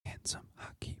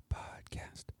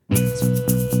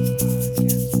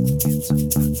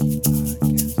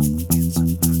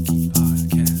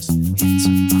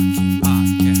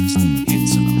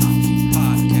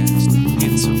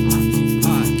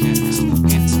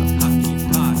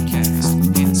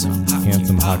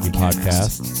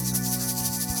Podcast.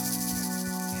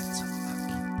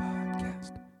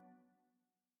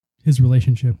 His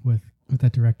relationship with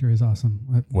that director is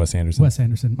awesome. Wes Anderson. Wes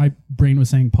Anderson. My brain was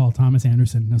saying Paul Thomas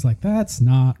Anderson, and I was like, that's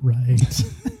not right.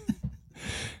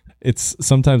 It's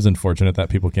sometimes unfortunate that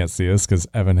people can't see us because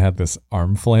Evan had this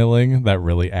arm flailing that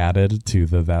really added to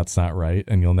the "that's not right,"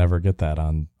 and you'll never get that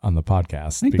on the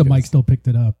podcast. I think the mic still picked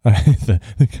it up.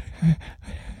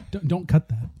 Don't cut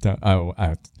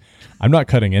that. I'm not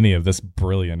cutting any of this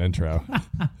brilliant intro.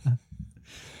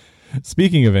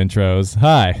 Speaking of intros,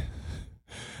 hi.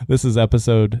 This is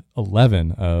episode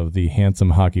 11 of the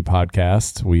Handsome Hockey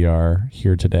Podcast. We are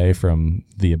here today from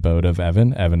the abode of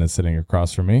Evan. Evan is sitting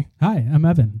across from me. Hi, I'm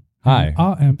Evan. Hi.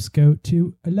 All amps go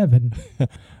to 11.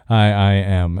 Hi, I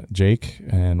am Jake,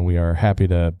 and we are happy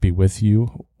to be with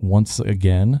you once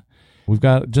again. We've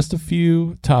got just a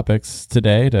few topics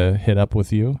today to hit up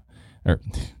with you.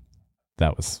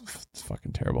 That was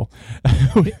fucking terrible.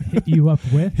 Hit you up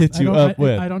with? Hit you up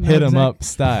with. I don't know hit 'em up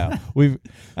style.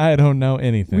 I don't know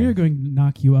anything. We are going to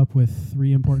knock you up with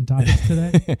 3 important topics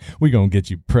today. We're going to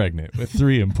get you pregnant with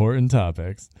 3 important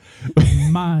topics.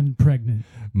 Mind pregnant.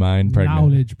 Mind pregnant.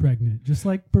 Knowledge pregnant. Just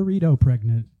like burrito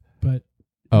pregnant, but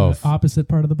the opposite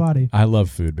part of the body. I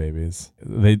love food babies.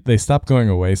 They stop going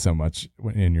away so much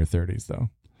in your 30s,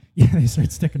 though. Yeah, they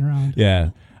start sticking around.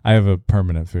 Yeah, I have a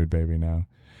permanent food baby now.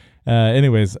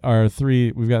 Anyways, we're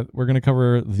going to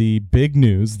cover the big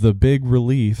news, the big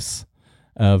reliefs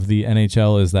of the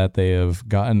NHL is that they have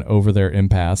gotten over their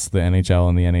impasse, the NHL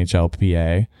and the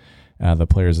NHLPA, the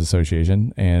Players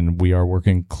Association, and we are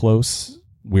close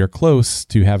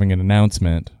to having an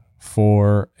announcement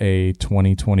for a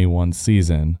 2021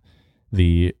 season.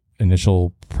 The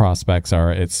initial prospects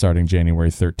are it's starting January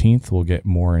 13th. We'll get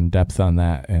more in depth on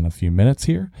that in a few minutes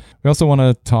here. We also want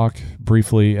to talk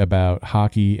briefly about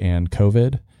hockey and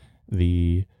COVID.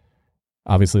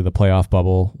 Obviously the playoff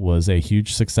bubble was a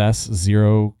huge success.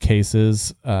 0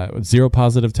 cases, 0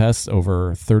 positive tests,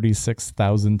 over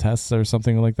 36,000 tests or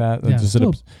something like that. Yeah,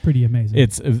 still pretty amazing.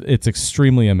 It's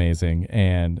extremely amazing,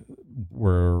 and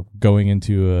we're going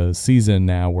into a season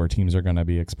now where teams are going to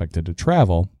be expected to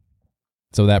travel.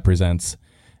 So that presents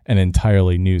an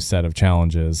entirely new set of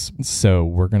challenges. So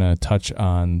we're going to touch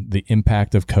on the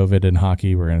impact of COVID in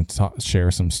hockey. We're going to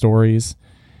share some stories,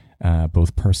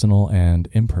 both personal and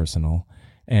impersonal.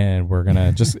 And we're going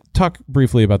to just talk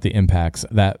briefly about the impacts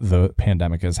that the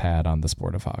pandemic has had on the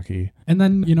sport of hockey. And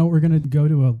then, we're going to go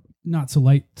to a not so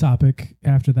light topic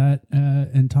after that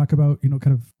and talk about,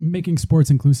 kind of making sports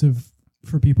inclusive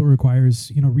for people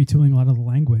requires, retooling a lot of the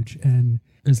language. And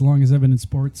as long as I've been in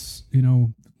sports,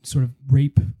 sort of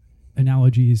rape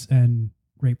analogies and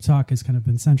rape talk has kind of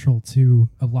been central to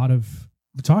a lot of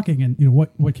the talking. And,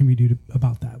 what can we do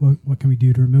about that? What can we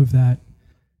do to remove that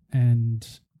and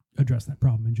address that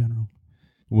problem in general?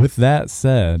 With that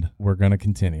said, we're going to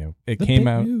continue. It came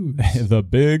out, the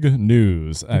big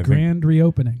news. The grand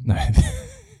reopening.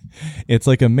 It's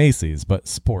like a Macy's, but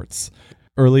sports.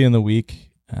 Early in the week,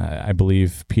 I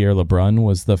believe Pierre LeBrun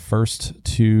was the first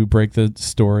to break the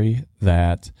story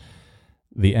that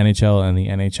the NHL and the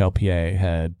NHLPA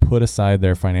had put aside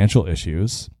their financial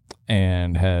issues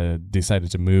and had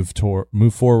decided to move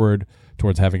forward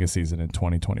towards having a season in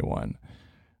 2021.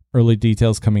 Early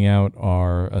details coming out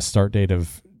are a start date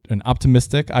of an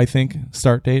optimistic, I think,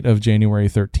 start date of January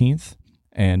 13th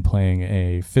and playing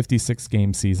a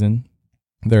 56-game season.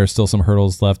 There are still some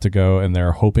hurdles left to go, and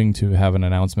they're hoping to have an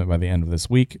announcement by the end of this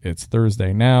week. It's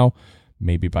Thursday now,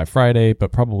 maybe by Friday,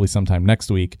 but probably sometime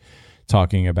next week,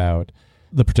 talking about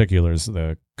the particulars,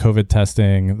 the COVID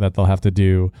testing that they'll have to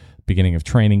do, beginning of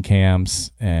training camps,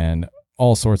 and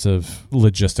all sorts of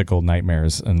logistical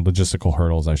nightmares and logistical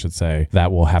hurdles, I should say,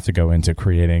 that will have to go into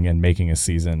creating and making a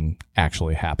season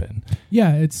actually happen.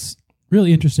 Yeah, it's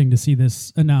really interesting to see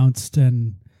this announced,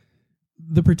 and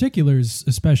the particulars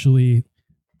especially.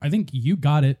 I think you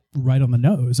got it right on the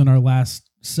nose in our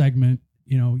last segment.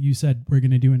 You said we're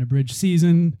going to do an abridged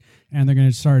season and they're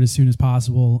going to start as soon as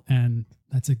possible. And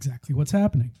that's exactly what's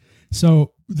happening.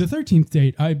 So the 13th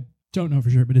date, I don't know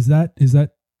for sure, but is that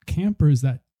camp or is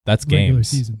that's regular games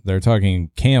season? They're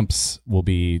talking camps will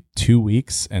be 2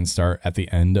 weeks and start at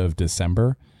the end of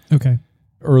December. Okay.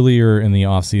 Earlier in the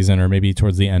off season, or maybe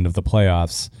towards the end of the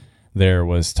playoffs, there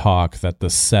was talk that the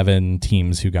 7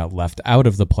 teams who got left out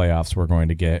of the playoffs were going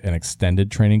to get an extended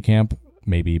training camp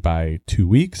maybe by 2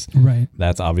 weeks. Right.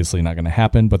 That's obviously not going to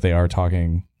happen, but they are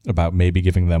talking about maybe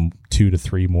giving them 2 to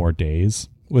 3 more days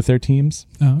with their teams.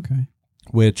 Oh, okay.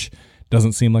 Which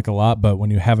doesn't seem like a lot, but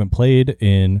when you haven't played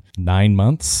in 9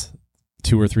 months,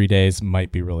 2 or 3 days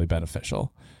might be really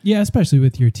beneficial. Yeah, especially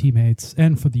with your teammates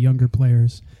and for the younger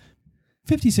players.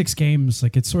 56 games,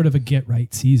 like it's sort of a get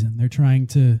right season. They're trying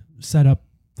to set up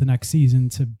the next season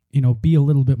to, be a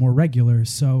little bit more regular.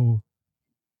 So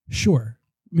sure,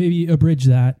 maybe abridge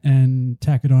that and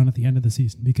tack it on at the end of the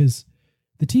season, because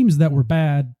the teams that were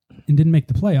bad and didn't make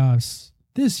the playoffs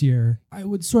this year, I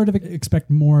would sort of expect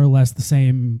more or less the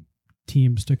same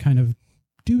teams to kind of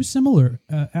do similar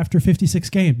after 56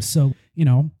 games. So,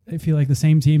 I feel like the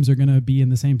same teams are going to be in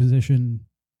the same position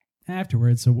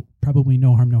afterwards. So probably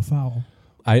no harm, no foul.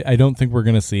 I don't think we're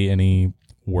going to see any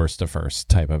worst to first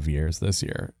type of years this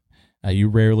year. You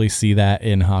rarely see that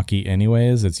in hockey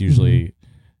anyways. It's usually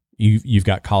you've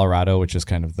got Colorado, which is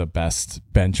kind of the best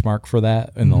benchmark for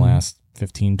that in the last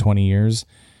 15, 20 years.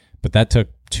 But that took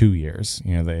 2 years,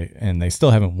 they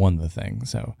still haven't won the thing.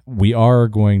 So we are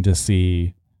going to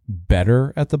see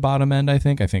better at the bottom end, I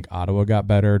think. I think Ottawa got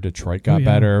better, Detroit got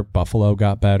better, Buffalo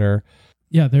got better.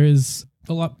 Yeah, there is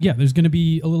a lot. Yeah, there's going to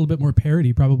be a little bit more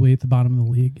parity probably at the bottom of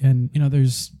the league. And,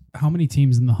 there's how many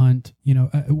teams in the hunt?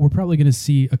 We're probably going to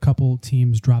see a couple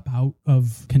teams drop out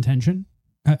of contention.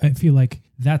 I feel like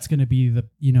that's going to be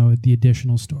the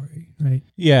additional story, right?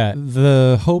 Yeah,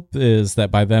 the hope is that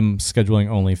by them scheduling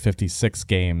only 56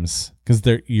 games, because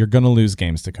you're going to lose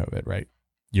games to COVID, right?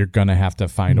 You're going to have to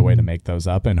find a way to make those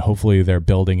up, and hopefully they're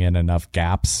building in enough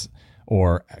gaps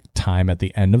or time at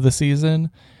the end of the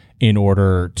season in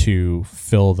order to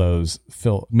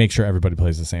make sure everybody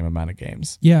plays the same amount of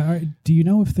games. Yeah. Do you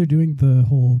know if they're doing the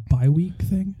whole bye week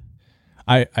thing?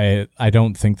 I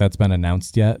don't think that's been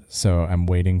announced yet, so I'm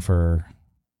waiting for.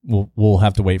 We'll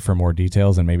have to wait for more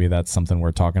details, and maybe that's something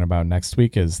we're talking about next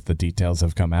week as the details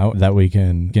have come out that we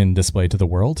can display to the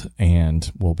world,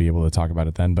 and we'll be able to talk about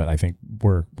it then. But I think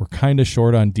we're kind of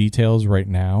short on details right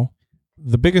now.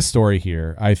 The biggest story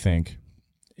here, I think,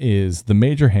 is the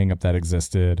major hangup that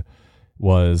existed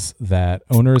was that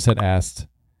owners had asked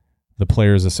the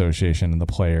Players Association and the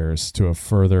players to a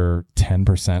further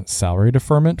 10% salary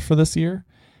deferment for this year.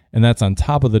 And that's on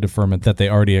top of the deferment that they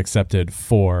already accepted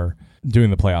for doing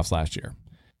the playoffs last year.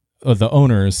 The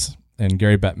owners and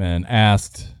Gary Bettman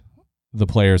asked the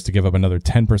players to give up another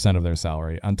 10% of their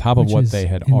salary on top of what they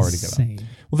had already given up.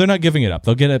 Well, they're not giving it up.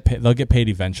 They'll get paid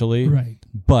eventually. Right.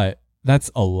 But that's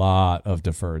a lot of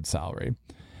deferred salary.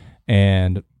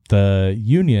 And the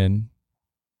union,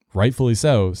 rightfully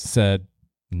so, said,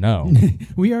 no.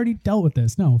 We already dealt with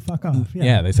this. No, fuck off.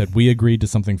 Yeah, they said we agreed to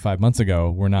something 5 months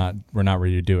ago. We're not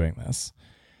redoing this.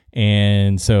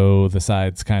 And so the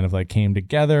sides kind of came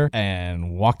together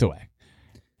and walked away.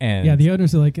 And yeah, the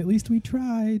owners are like, at least we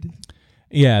tried.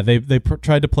 Yeah, they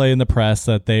tried to play in the press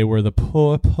that they were the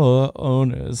poor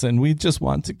owners, and we just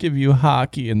want to give you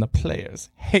hockey, and the players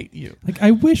hate you.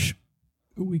 I wish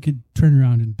we could turn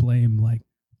around and blame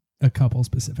a couple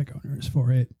specific owners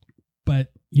for it,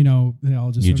 but they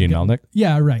all just Eugene Melnyk.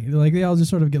 Yeah, right. They all just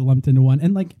sort of get lumped into one,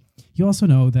 and you also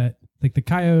know that the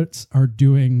Coyotes are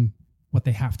doing what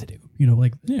they have to do.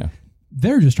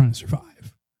 They're just trying to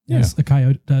survive, as a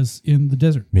coyote does in the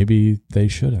desert. Maybe they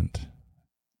shouldn't.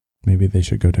 Maybe they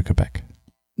should go to Quebec.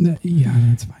 Yeah,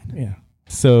 that's fine. Yeah.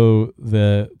 So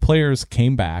the players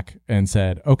came back and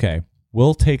said, okay,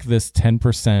 we'll take this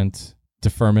 10%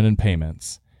 deferment in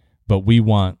payments, but we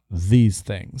want these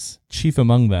things. Chief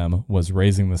among them was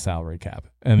raising the salary cap.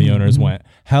 And the owners went,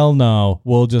 hell no,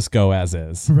 we'll just go as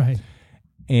is. Right.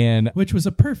 And which was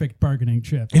a perfect bargaining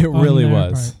chip. It really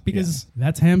was. Because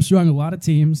that's hamstrung a lot of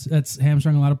teams. That's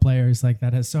hamstrung a lot of players.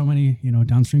 That has so many,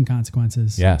 downstream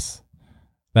consequences. Yes.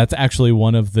 That's actually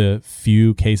one of the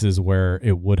few cases where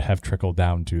it would have trickled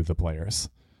down to the players.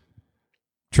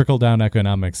 Trickle-down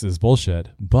economics is bullshit,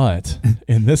 but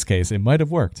in this case, it might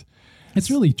have worked.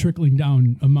 It's really trickling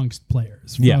down amongst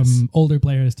players, from older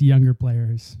players to younger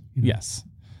players. Yes.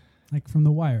 Like from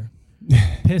The Wire.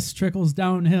 Piss trickles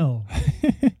downhill.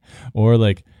 Or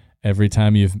every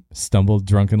time you've stumbled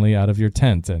drunkenly out of your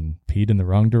tent and peed in the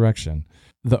wrong direction.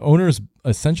 The owners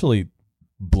essentially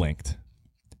blinked.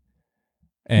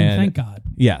 And thank God.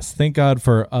 Yes, thank God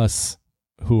for us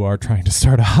who are trying to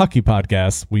start a hockey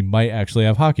podcast. We might actually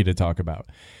have hockey to talk about.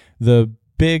 The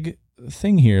big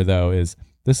thing here, though, is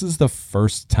this is the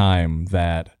first time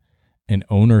that an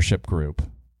ownership group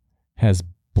has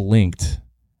blinked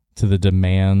to the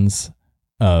demands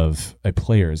of a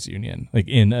players' union,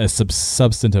 in a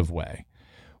substantive way.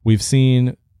 We've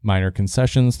seen minor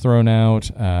concessions thrown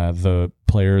out. The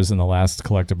players in the last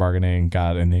collective bargaining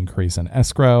got an increase in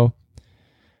escrow.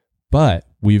 But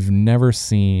we've never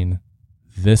seen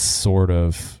this sort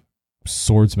of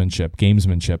swordsmanship,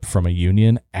 gamesmanship from a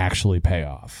union actually pay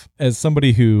off. As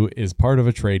somebody who is part of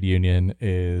a trade union,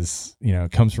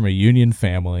 comes from a union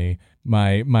family,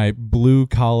 my blue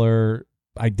collar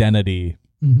identity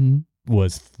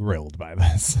was thrilled by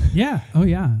this. Yeah. Oh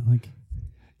yeah. Like,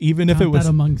 even if it was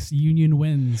amongst union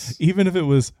wins, even if it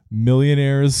was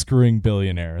millionaires screwing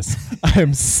billionaires,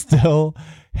 I'm still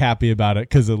happy about it,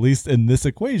 because at least in this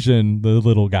equation, the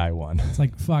little guy won. It's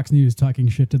like Fox News talking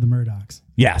shit to the Murdochs.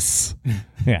 Yes.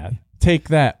 Yeah. Take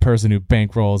that, person who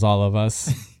bankrolls all of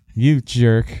us. You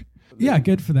jerk. Yeah,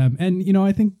 good for them. And,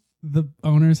 I think the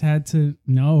owners had to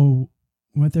know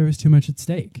what there was too much at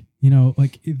stake.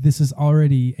 This is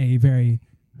already a very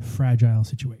fragile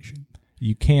situation.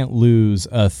 You can't lose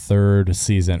a third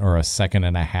season or a second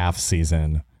and a half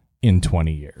season in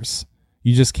 20 years.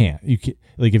 You just can't.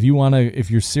 If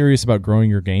you're serious about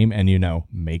growing your game and,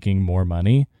 making more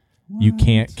money, you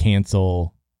can't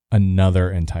cancel another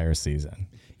entire season.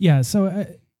 Yeah. So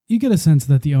you get a sense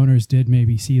that the owners did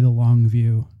maybe see the long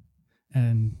view,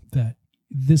 and that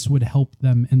this would help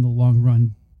them in the long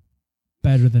run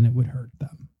better than it would hurt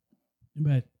them.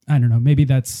 But I don't know. Maybe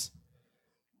that's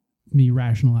me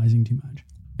rationalizing too much.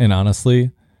 And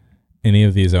honestly, any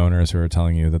of these owners who are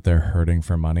telling you that they're hurting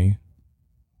for money,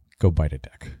 go bite a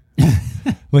dick.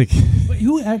 But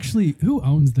who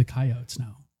owns the Coyotes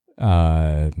now?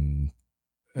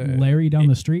 Larry down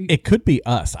the street? It could be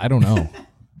us. I don't know.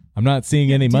 I'm not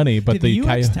seeing any money, but the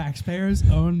U.S. taxpayers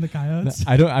own the Coyotes?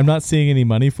 I'm not seeing any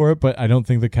money for it, but I don't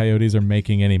think the Coyotes are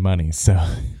making any money. So,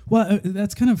 well,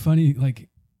 that's kind of funny. Like,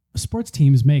 sports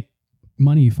teams make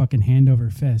money fucking hand over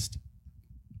fist.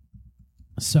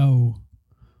 So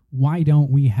why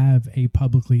don't we have a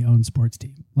publicly owned sports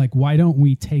team? Like, why don't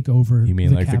we take over? You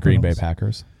mean like Capitals? the Green Bay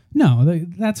Packers? No,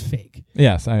 that's fake.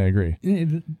 Yes, I agree.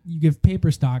 You give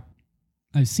paper stock.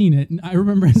 I've seen it, and I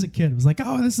remember as a kid, it was like,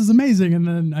 oh, this is amazing. And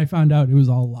then I found out it was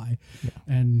all a lie. Yeah.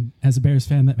 And as a Bears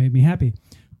fan, that made me happy.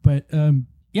 But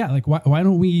why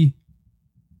don't we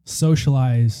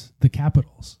socialize the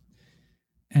Capitals?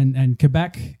 And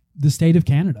Quebec, the state of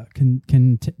Canada,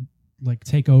 can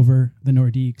take over the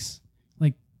Nordiques.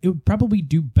 Like, it would probably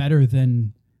do better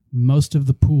than most of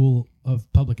the pool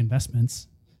of public investments.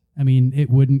 I mean, it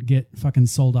wouldn't get fucking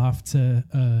sold off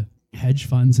to hedge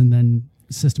funds and then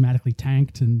systematically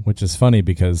tanked. And which is funny,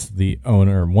 because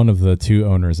one of the two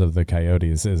owners of the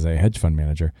Coyotes, is a hedge fund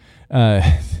manager,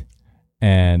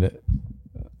 and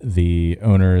the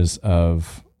owners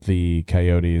of the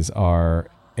Coyotes are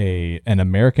an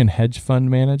American hedge fund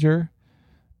manager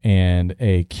and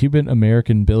a Cuban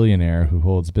American billionaire who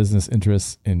holds business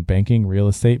interests in banking, real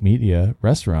estate, media,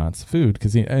 restaurants, food,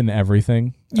 and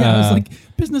everything. Yeah, it's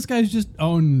like business guys just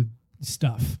own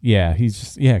stuff. Yeah,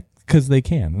 because they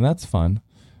can, and that's fun.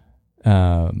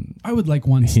 I would like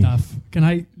one stuff. Can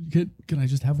I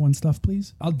just have one stuff,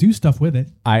 please? I'll do stuff with it.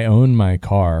 I own my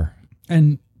car,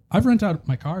 and I've rented out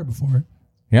my car before.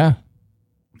 Yeah,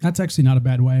 that's actually not a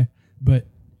bad way, but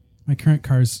my current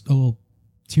car is a little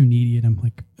too needy, and I'm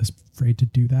like afraid to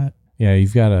do that. Yeah,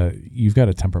 you've got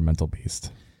a temperamental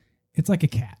beast. It's like a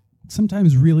cat.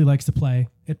 Sometimes really likes to play.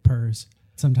 It purrs.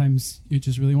 Sometimes it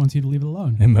just really wants you to leave it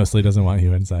alone. It mostly doesn't want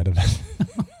you inside of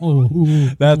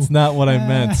it. That's not what I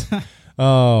meant.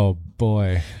 Oh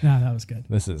boy. No, that was good.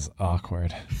 This is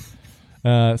awkward.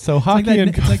 So hockey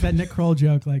it's like that Nick Kroll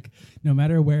joke. Like, no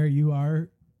matter where you are,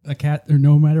 a cat, or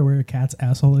no matter where a cat's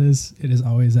asshole is, it is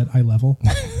always at eye level.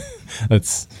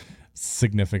 That's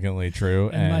significantly true.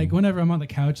 And like, whenever I'm on the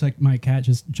couch, like, my cat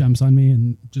just jumps on me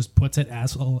and just puts it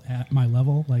asshole at my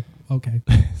level. Like, okay.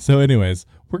 So anyways,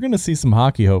 we're going to see some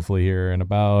hockey hopefully here in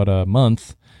about a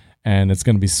month, and it's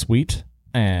going to be sweet.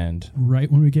 And right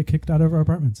when we get kicked out of our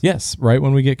apartments. Yes, right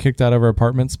when we get kicked out of our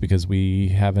apartments because we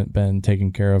haven't been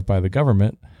taken care of by the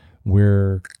government,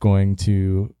 we're going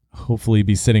to hopefully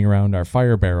be sitting around our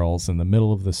fire barrels in the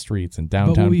middle of the streets in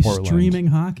downtown Portland. But we'll be streaming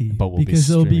hockey. Because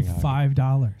it'll be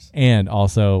 $5. And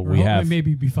also we have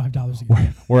maybe be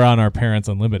 $5. We're on our parents'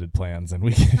 unlimited plans, and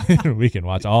we can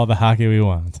watch all the hockey we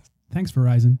want. Thanks,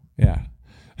 Verizon. Yeah.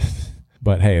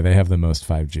 But hey, they have the most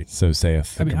 5G, so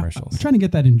saith the commercials. I'm trying to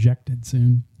get that injected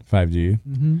soon. 5G?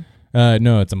 Mm-hmm.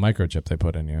 No, it's a microchip they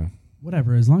put in you.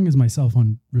 Whatever, as long as my cell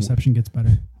phone reception gets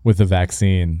better. With the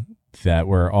vaccine that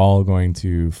we're all going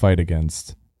to fight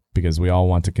against because we all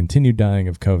want to continue dying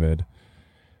of COVID,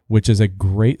 which is a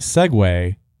great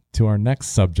segue to our next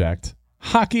subject,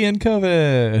 hockey and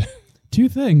COVID. Two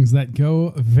things that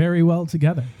go very well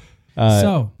together.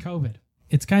 So, COVID.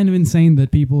 It's kind of insane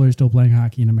that people are still playing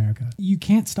hockey in America. You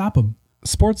can't stop them.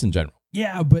 Sports in general.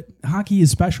 Yeah, but hockey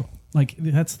is special. Like,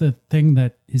 that's the thing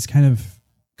that is kind of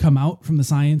come out from the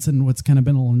science, and what's kind of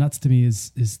been a little nuts to me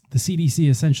is the CDC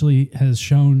essentially has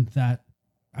shown that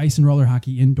ice and roller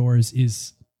hockey indoors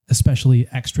is especially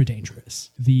extra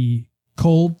dangerous. The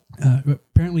cold,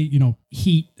 apparently,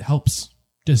 heat helps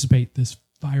dissipate this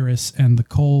virus, and the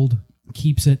cold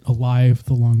keeps it alive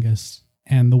the longest.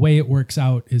 And the way it works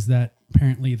out is that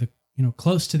apparently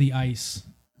close to the ice,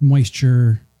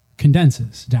 moisture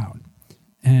condenses down.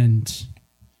 And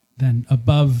then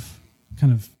above,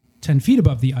 kind of 10 feet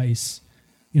above the ice,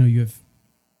 you have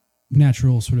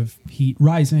natural sort of heat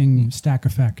rising, stack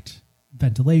effect,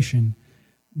 ventilation.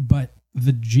 But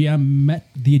the geometrics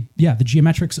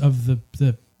of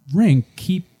the rink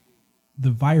keep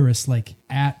the virus like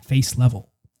at face level.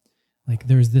 Like,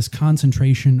 there's this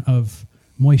concentration of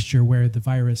moisture where the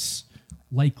virus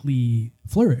likely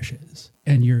flourishes,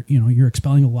 and you're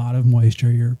expelling a lot of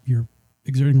moisture. You're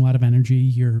exerting a lot of energy.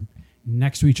 You're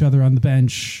next to each other on the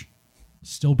bench,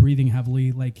 still breathing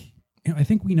heavily. Like, I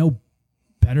think we know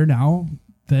better now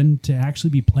than to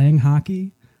actually be playing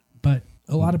hockey, but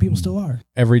a lot of people still are.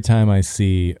 Every time I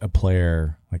see a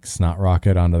player like snot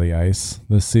rocket onto the ice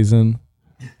this season,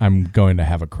 I'm going to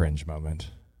have a cringe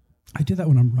moment. I do that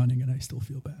when I'm running, and I still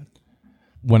feel bad.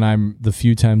 When the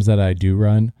few times that I do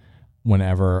run,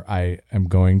 whenever I am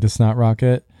going to snot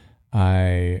rocket,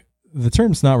 the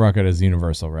term snot rocket is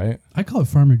universal, right? I call it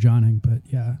farmer johning, but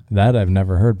yeah. That I've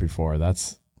never heard before.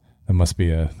 That must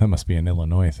be an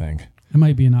Illinois thing. It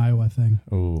might be an Iowa thing.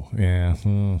 Oh, yeah.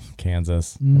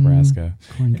 Kansas, Nebraska.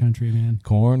 Corn country, man.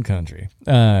 Corn country.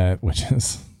 Which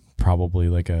is probably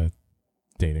like a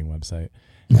dating website.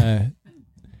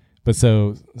 But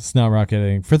so snot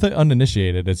rocketing, for the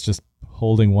uninitiated, it's just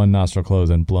holding one nostril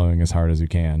closed and blowing as hard as you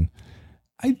can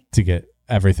to get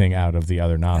everything out of the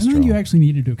other nostril. I don't think you actually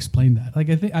needed to explain that.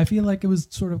 Like, I feel like it was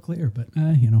sort of clear, but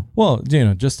Well,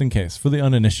 just in case, for the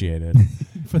uninitiated.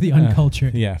 For the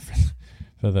uncultured. Yeah,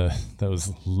 for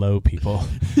those low people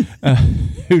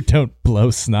who don't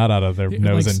blow snot out of their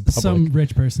nose in public. Some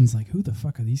rich person's like, who the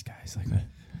fuck are these guys? Like,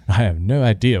 I have no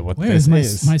idea what this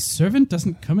is. My servant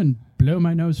doesn't come and blow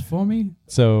my nose for me.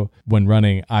 So when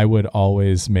running, I would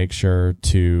always make sure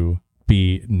to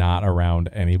be not around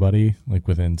anybody, like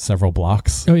within several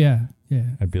blocks. Oh yeah, yeah.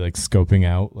 I'd be like scoping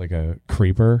out like a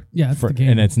creeper. Yeah, that's the game.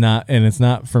 And it's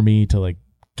not for me to like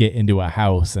get into a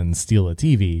house and steal a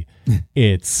TV.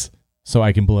 It's so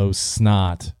I can blow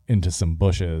snot into some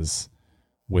bushes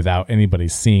without anybody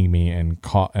seeing me and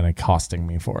accosting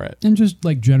me for it. And just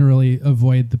like generally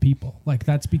avoid the people. Like,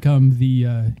 that's become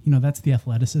the, that's the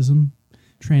athleticism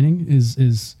training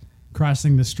is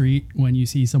crossing the street when you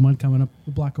see someone coming up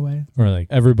a block away. Or like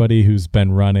everybody who's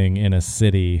been running in a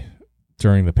city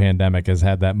during the pandemic has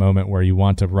had that moment where you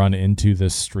want to run into the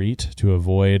street to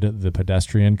avoid the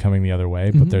pedestrian coming the other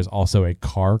way, but there's also a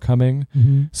car coming.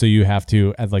 Mm-hmm. So you have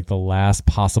to, at like the last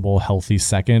possible healthy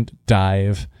second,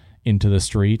 dive into the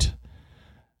street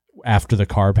after the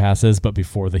car passes, but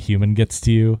before the human gets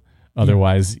to you.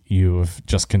 Otherwise, you've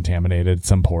just contaminated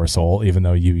some poor soul, even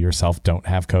though you yourself don't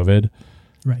have COVID.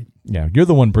 Right. Yeah, you're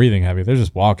the one breathing heavy. They're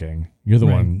just walking. You're the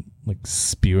one like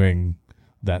spewing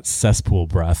that cesspool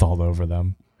breath all over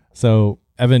them. So,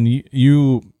 Evan,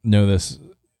 you know this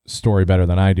story better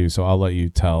than I do, so I'll let you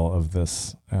tell of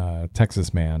this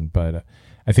Texas man. But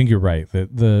I think you're right.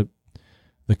 The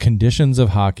conditions of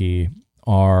hockey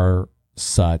are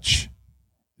such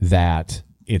that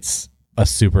it's a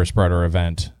super spreader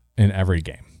event in every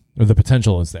game. Or the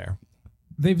potential is there.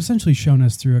 They've essentially shown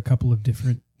us through a couple of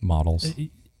different models,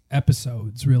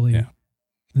 episodes, really. Yeah.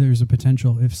 There's a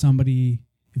potential. If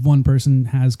one person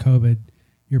has COVID,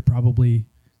 you're probably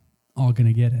all going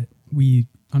to get it. We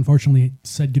unfortunately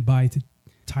said goodbye to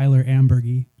Tyler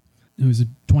Ambergy, who was a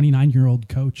 29-year-old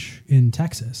coach in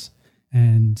Texas.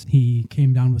 And he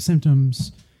came down with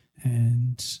symptoms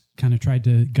and kind of tried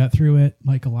to gut through it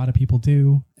like a lot of people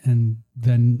do, and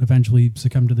then eventually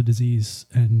succumbed to the disease.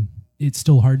 And it's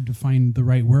still hard to find the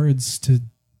right words to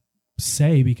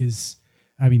say, because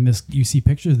I mean, you see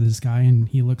pictures of this guy and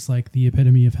he looks like the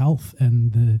epitome of health,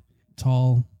 and the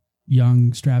tall,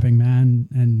 young, strapping man.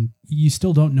 And you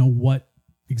still don't know what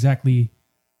exactly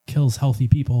kills healthy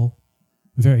people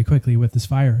very quickly with this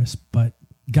virus, but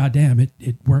goddamn,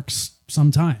 it works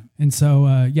sometime. And so,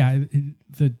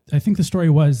 I think the story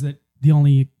was that the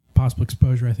only possible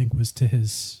exposure, I think, was to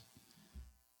his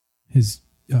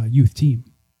youth team,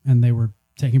 and they were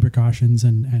taking precautions,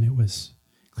 and it was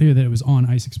clear that it was on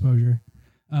ice exposure.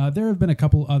 There have been a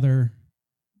couple other,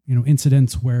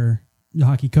 incidents where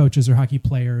hockey coaches or hockey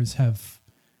players have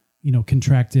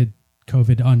contracted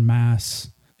COVID en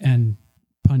masse. And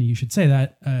punny, you should say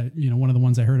that. One of the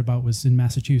ones I heard about was in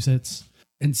Massachusetts.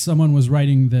 And someone was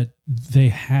writing that they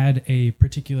had a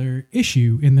particular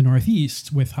issue in the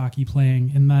Northeast with hockey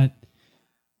playing, and that,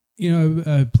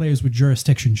 players with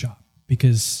jurisdiction shop,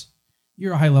 because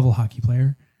you're a high level hockey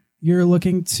player. You're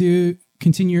looking to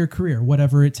continue your career,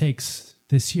 whatever it takes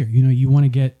this year. You want to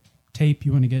get tape,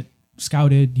 you want to get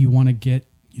scouted, you want to get,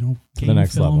 game the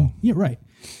next film. level. Yeah, right.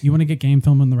 You want to get game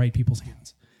film in the right people's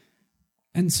hands.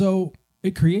 And so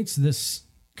it creates this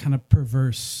kind of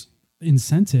perverse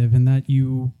incentive in that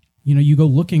you go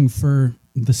looking for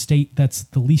the state that's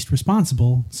the least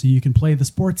responsible so you can play the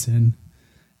sports in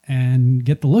and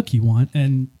get the look you want.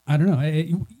 And I don't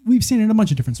know, we've seen it in a bunch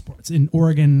of different sports. In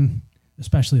Oregon,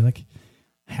 especially, like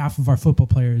half of our football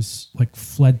players like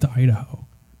fled to Idaho.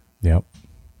 Yep.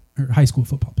 Or high school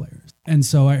football players. And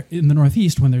so in the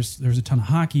Northeast, when there's a ton of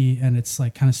hockey and it's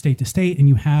like kind of state to state, and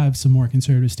you have some more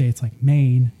conservative states like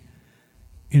Maine,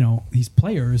 these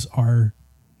players are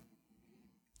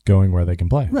going where they can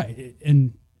play. Right.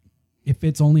 And if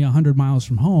it's only 100 miles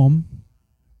from home,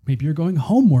 maybe you're going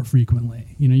home more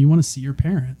frequently. You want to see your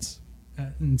parents.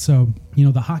 And so,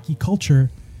 the hockey culture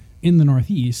in the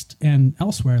Northeast and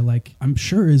elsewhere, like I'm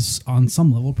sure is on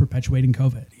some level perpetuating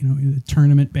COVID,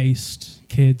 tournament-based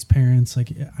kids, parents.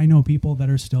 Like I know people that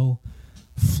are still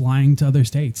flying to other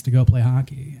states to go play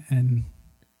hockey. And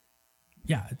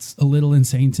yeah, it's a little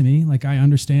insane to me. Like I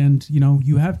understand,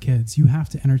 you have kids, you have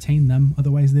to entertain them.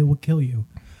 Otherwise they will kill you.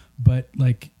 But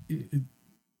like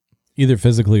either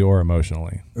physically or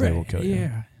emotionally, they right, will kill you.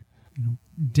 Yeah.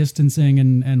 Distancing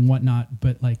and whatnot.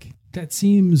 But like, that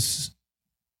seems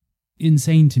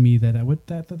insane to me that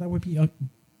would be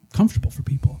comfortable for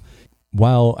people.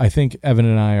 While I think Evan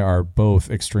and I are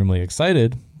both extremely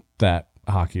excited that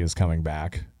hockey is coming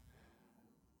back,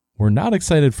 we're not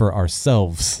excited for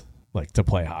ourselves, like to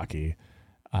play hockey.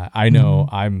 I know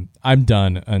I'm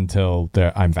done until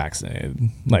I'm vaccinated.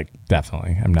 Like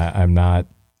definitely, I'm not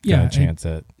gonna chance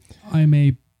it. I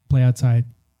may play outside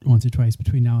once or twice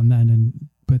between now and then,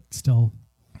 but still.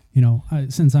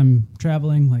 Since I'm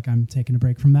traveling, like I'm taking a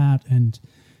break from that. And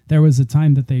there was a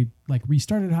time that they like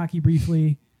restarted hockey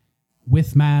briefly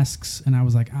with masks. And I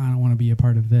was like, I don't want to be a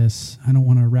part of this. I don't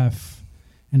want to ref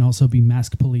and also be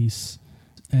mask police.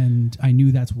 And I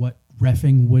knew that's what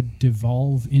reffing would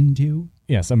devolve into.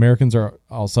 Yes. Americans are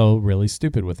also really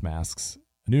stupid with masks.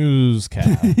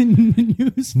 Newscast.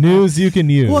 News you can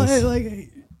use. Well,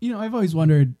 I've always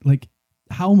wondered, like,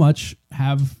 how much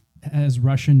has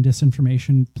Russian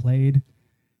disinformation played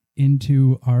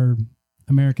into our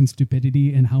American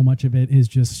stupidity, and how much of it is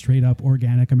just straight up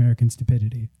organic American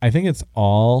stupidity? I think it's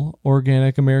all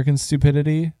organic American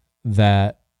stupidity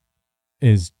that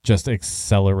is just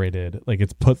accelerated. Like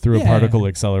it's put through a particle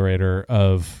accelerator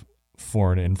of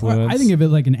foreign influence. I think of it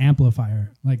like an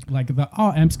amplifier, like the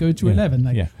amps go to 11.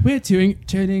 Like we're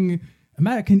turning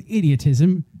American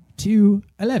idiotism to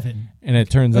 11. And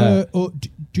it turns out...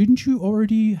 didn't you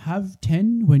already have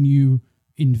 10 when you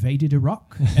invaded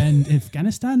Iraq and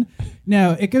Afghanistan?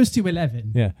 No, it goes to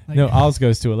 11. Yeah. No, ours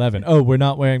goes to 11. Oh, we're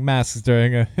not wearing masks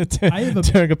during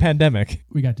a pandemic.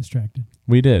 We got distracted.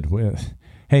 We did.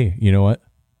 Hey, you know what?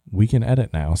 We can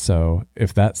edit now. So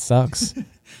if that sucks,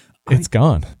 it's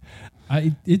gone.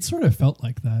 It sort of felt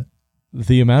like that.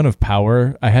 The amount of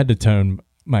power, I had to tone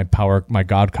my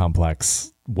God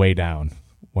complex way down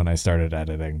when I started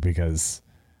editing, because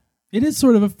it is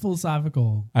sort of a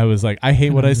philosophical. I was like, I hate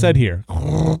what I said here.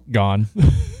 Gone.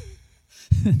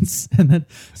 And then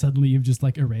suddenly you've just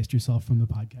like erased yourself from the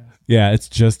podcast. Yeah, it's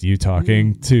just you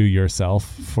talking to yourself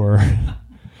for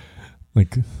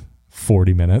like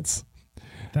 40 minutes.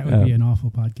 That would be an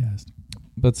awful podcast.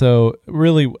 But so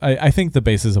really, I think the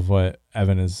basis of what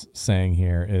Evan is saying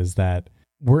here is that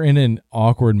we're in an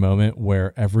awkward moment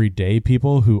where everyday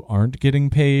people who aren't getting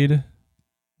paid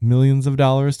millions of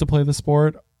dollars to play the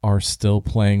sport are still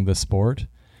playing the sport.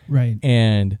 Right.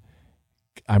 And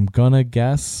I'm going to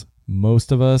guess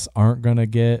most of us aren't going to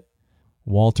get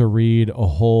Walter Reed a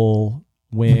whole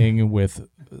wing with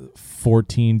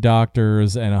 14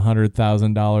 doctors and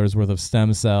 $100,000 worth of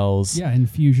stem cells. Yeah,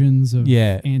 infusions of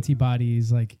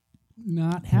antibodies, like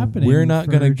not happening. We're not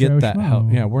going to get that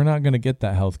help. Yeah, we're not going to get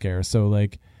that healthcare. So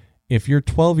like if your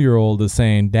 12-year-old is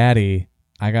saying, "Daddy,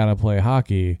 I got to play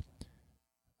hockey,"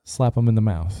 slap them in the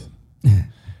mouth.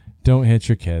 Don't hit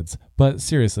your kids. But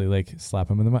seriously, like slap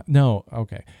them in the mouth. No,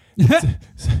 okay.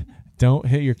 Don't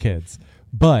hit your kids.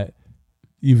 But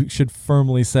you should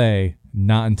firmly say,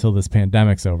 not until this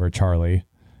pandemic's over, Charlie.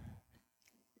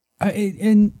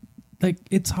 And like,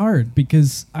 it's hard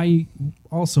because I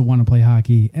also want to play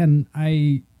hockey, and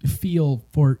I feel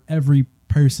for every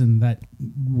person that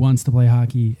wants to play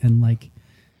hockey and like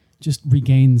just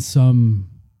regain some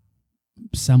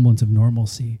semblance of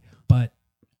normalcy, but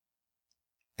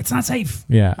it's not safe.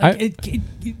 Yeah. Like,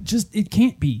 it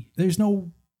can't be. There's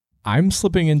no. I'm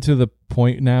slipping into the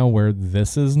point now where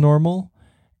this is normal,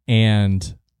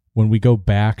 and when we go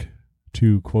back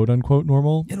to quote unquote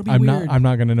normal, It'll be I'm weird.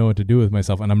 not going to know what to do with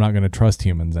myself, and I'm not going to trust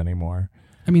humans anymore.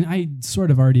 I mean, I sort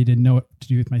of already didn't know what to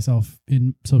do with myself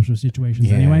in social situations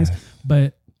Yeah. anyways,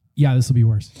 but yeah, this will be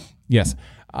worse. Yes.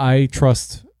 I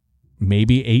trust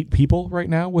maybe 8 people right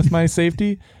now with my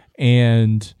safety,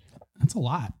 and That's a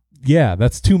lot. yeah,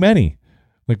 that's too many.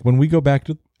 Like when we go back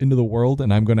into the world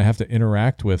and I'm going to have to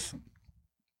interact with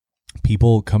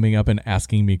people coming up and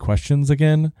asking me questions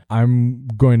again, I'm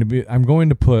going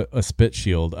to put a spit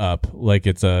shield up like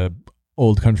it's a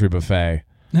old country buffet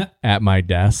at my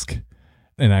desk,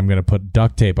 and I'm going to put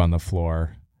duct tape on the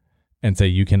floor and say,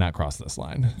 you cannot cross this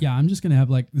line. Yeah, I'm just going to have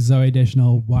like Zoe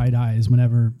Deschanel wide eyes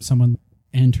whenever someone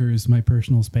enters my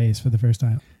personal space for the first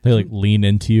time. They like lean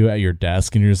into you at your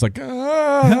desk and you're just like,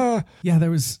 ah. Yeah, there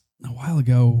was a while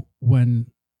ago when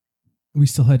we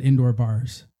still had indoor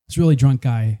bars. This really drunk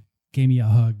guy gave me a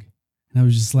hug, and I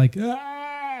was just like,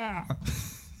 ah!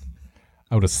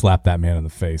 I would have slapped that man in the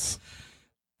face.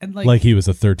 And Like he was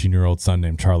a 13-year-old son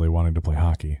named Charlie wanting to play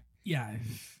hockey. yeah.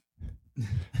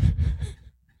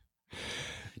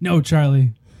 No,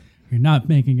 Charlie, you're not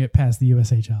making it past the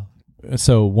USHL.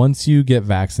 So once you get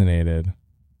vaccinated,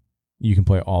 you can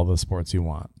play all the sports you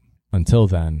want. Until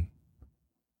then,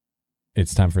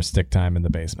 it's time for stick time in the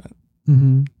basement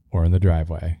Mm-hmm. or in the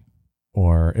driveway.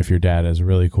 Or if your dad is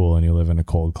really cool and you live in a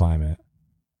cold climate,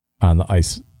 on the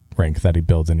ice rink that he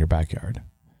builds in your backyard.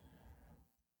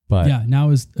 But Yeah,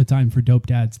 now is a time for dope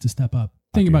dads to step up.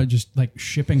 Think Okay. about just like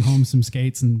shipping home some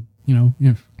skates and,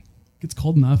 if it's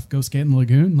cold enough, go skate in the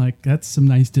lagoon. Like that's some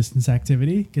nice distance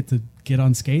activity. Get to get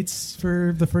on skates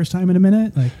for the first time in a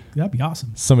minute. Like that'd be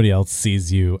awesome. somebody else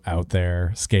sees you out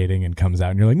there skating and comes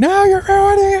out and you're like, no, you're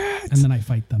ruining it. And then I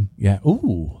fight them. Yeah.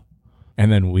 Ooh.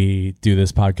 And then we do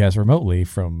this podcast remotely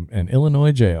from an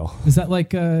Illinois jail. Is that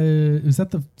like, is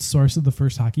that the source of the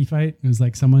first hockey fight? It was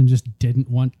like someone just didn't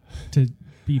want to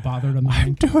be bothered on the I'm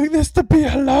rink. doing this to be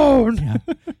alone. Yeah.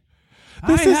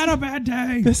 This I is- had a bad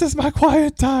day. This is my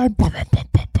quiet time.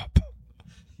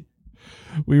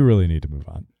 We really need to move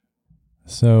on.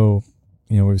 So,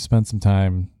 we've spent some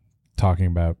time talking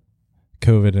about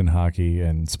COVID and hockey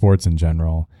and sports in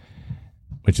general,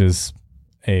 which is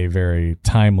a very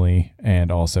timely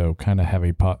and also kind of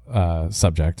heavy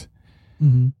subject.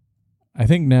 Mm-hmm. I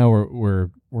think now we're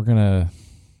gonna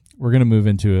move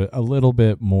into a little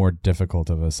bit more difficult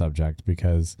of a subject,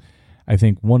 because I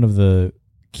think one of the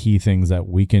key things that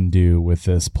we can do with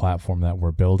this platform that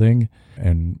we're building,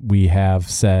 and we have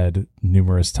said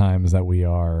numerous times that we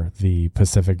are the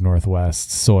Pacific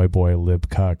Northwest soy boy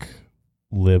libcuck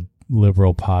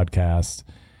liberal podcast.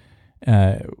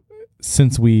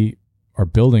 Since we are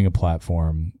building a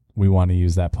platform, we want to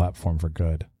use that platform for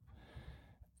good.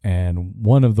 And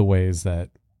one of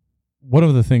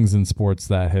the things in sports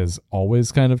that has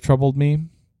always kind of troubled me,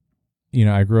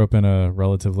 I grew up in a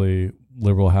relatively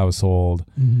liberal household,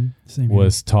 Mm-hmm. Same here.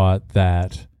 was taught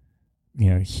that,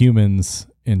 humans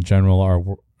in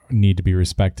general need to be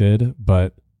respected.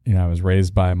 But, I was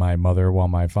raised by my mother while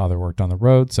my father worked on the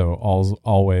road. So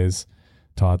always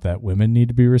taught that women need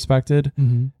to be respected.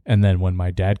 Mm-hmm. And then when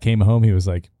my dad came home, he was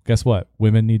like, guess what?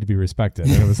 Women need to be respected.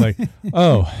 And it was like,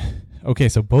 oh, okay.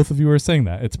 So both of you are saying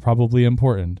that. It's probably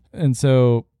important. And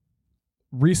so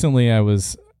recently I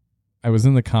was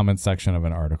in the comments section of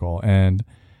an article, and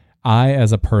I,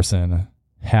 as a person,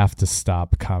 have to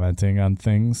stop commenting on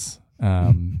things.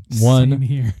 Same One,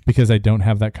 here. because I don't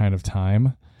have that kind of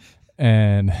time.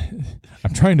 And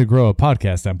I'm trying to grow a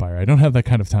podcast empire. I don't have that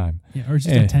kind of time. Yeah, or just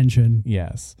Eh. attention.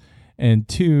 Yes. And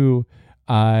 2,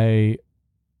 I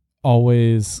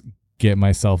always get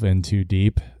myself in too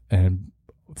deep. And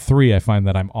 3, I find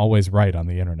that I'm always right on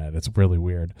the internet. It's really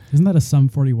weird. Isn't that a Sum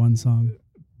 41 song?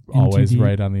 In Always Too Deep?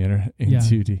 right on the internet. In Yeah.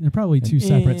 too deep. They're probably two And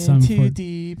separate in Sum too 40,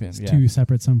 deep. And, yeah. two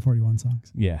separate Sum 41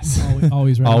 songs. Yes.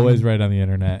 Always right. Always right on the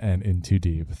internet and in too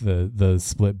deep. The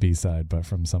split B-side, but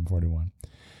from Sum 41.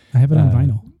 I have it on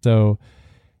vinyl. So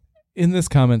in this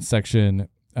comment section,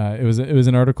 it was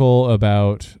an article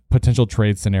about potential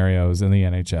trade scenarios in the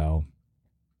NHL.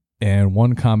 And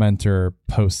one commenter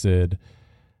posted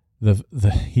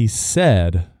he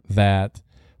said that,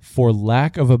 for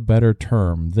lack of a better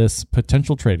term, this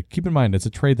potential trade, keep in mind, it's a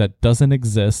trade that doesn't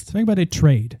exist. Think about a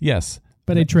trade, Yes.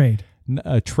 but a trade.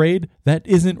 A trade that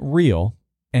isn't real.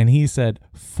 And he said,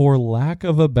 for lack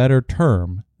of a better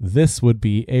term, this would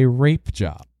be a rape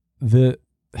job. It's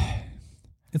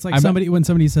like when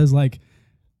somebody says like,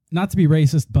 not to be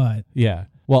racist, but yeah.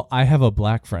 Well, I have a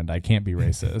black friend. I can't be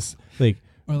racist. Like,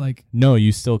 or like, no,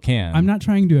 you still can. I'm not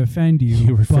trying to offend you.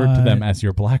 You refer to them as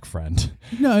your black friend.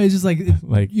 No, it's just like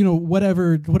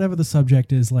whatever the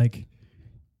subject is. Like,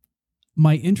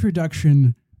 my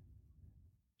introduction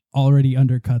already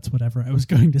undercuts whatever I was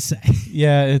going to say.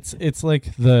 Yeah, it's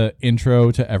like the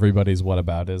intro to everybody's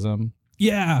whataboutism.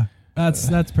 Yeah,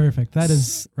 that's perfect. That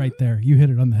is right there. You hit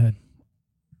it on the head.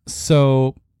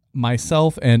 So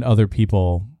myself and other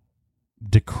people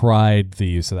decried the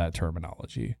use of that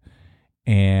terminology.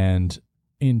 And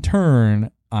in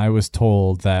turn, I was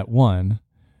told that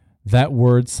that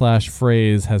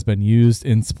word/phrase has been used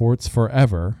in sports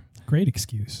forever. Great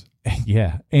excuse.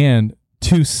 Yeah. And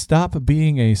to stop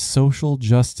being a social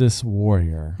justice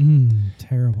warrior.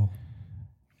 Terrible.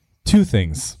 Two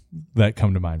things that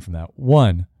come to mind from that.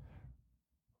 One,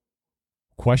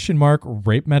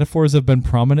 rape metaphors have been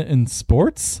prominent in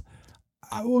sports?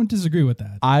 I won't disagree with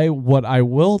that. What I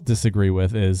will disagree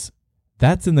with is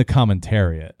that's in the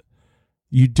commentariat.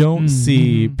 You don't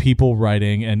see people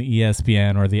writing an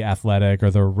ESPN or The Athletic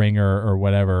or The Ringer or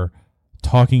whatever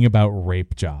talking about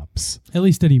rape jobs. At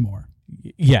least anymore.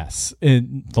 Yes.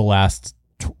 In the last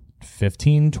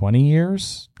 15, 20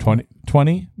 years,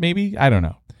 20 maybe. I don't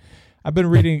know. I've been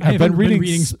reading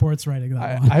sports writing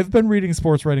that long. I've been reading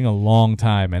sports writing a long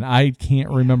time, and I can't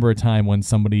remember a time when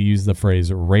somebody used the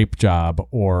phrase rape job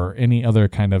or any other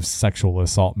kind of sexual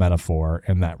assault metaphor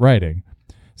in that writing.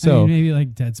 So maybe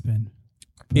like Deadspin.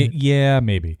 Yeah,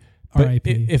 maybe. But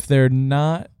R.I.P. if they're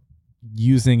not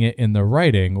using it in the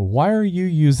writing, why are you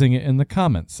using it in the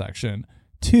comments section?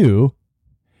 2,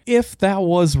 if that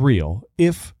was real,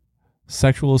 if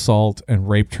sexual assault and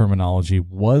rape terminology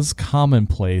was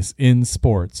commonplace in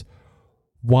sports,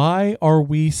 why are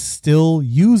we still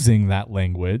using that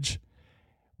language?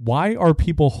 Why are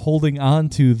people holding on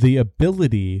to the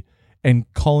ability and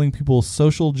calling people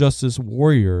social justice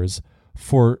warriors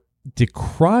for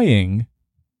decrying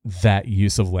that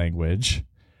use of language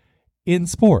in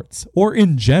sports or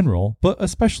in general, but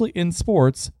especially in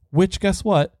sports, which, guess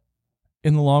what?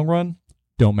 In the long run,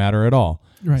 don't matter at all.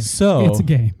 Right. So it's a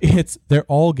game. They're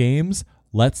all games.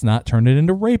 Let's not turn it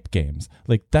into rape games.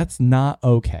 Like, that's not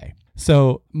okay.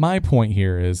 So my point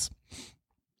here is,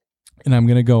 and I'm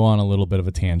going to go on a little bit of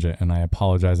a tangent, and I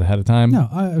apologize ahead of time. No,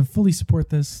 I fully support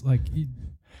this. Like,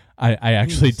 I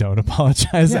actually don't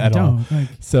apologize at all. Like,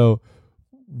 so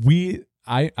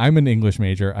I'm an English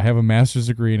major. I have a master's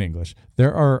degree in English.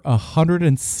 There are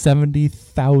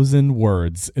 170,000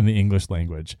 words in the English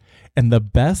language. And the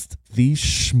best these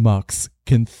schmucks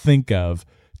can think of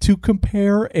to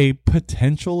compare a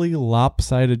potentially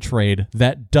lopsided trade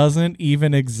that doesn't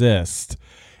even exist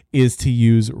is to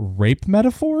use rape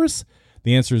metaphors?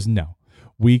 The answer is no.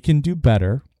 We can do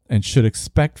better and should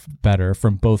expect better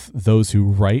from both those who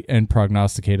write and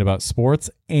prognosticate about sports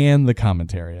and the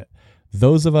commentariat.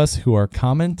 Those of us who are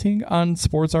commenting on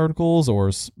sports articles or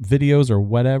videos or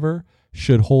whatever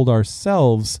should hold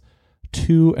ourselves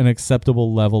to an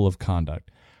acceptable level of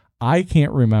conduct. I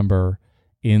can't remember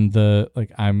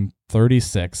I'm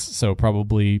 36, so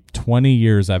probably 20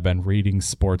 years I've been reading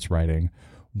sports writing,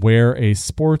 where a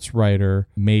sports writer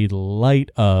made light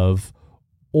of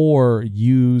or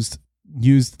used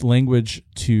language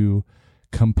to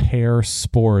compare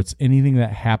sports, anything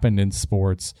that happened in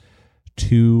sports,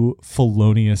 to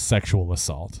felonious sexual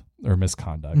assault or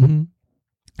misconduct. Mm-hmm.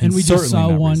 And we just saw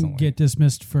one get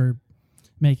dismissed for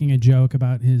making a joke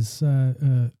about his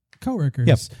coworkers.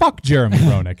 Yeah, fuck Jeremy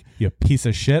Roenick, you piece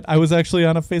of shit. I was actually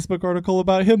on a Facebook article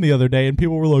about him the other day, and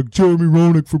people were like, Jeremy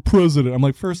Roenick for president. I'm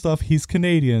like, first off, he's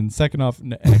Canadian. Second off,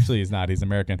 actually he's not. He's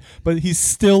American. But he's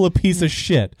still a piece of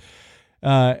shit.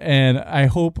 And I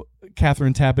hope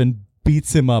Catherine Tappan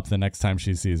beats him up the next time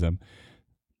she sees him.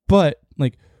 But,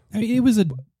 like... It was a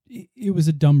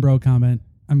dumb bro comment.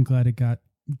 I'm glad it got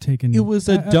taken. It was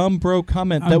a dumb bro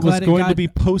comment that was going to be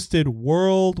posted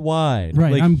worldwide.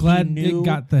 Right. Like, I'm glad it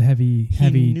got the heavy.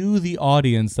 He knew the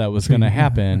audience that was going to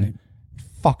happen. Yeah, right.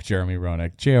 Fuck Jeremy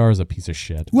Roenick. JR is a piece of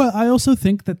shit. Well, I also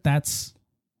think that that's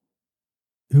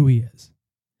who he is.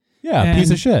 Yeah,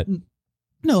 piece of shit.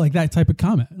 No, like that type of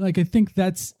comment. Like, I think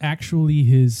that's actually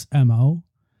his MO.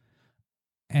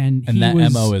 And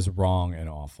that MO is wrong and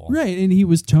awful. Right. And he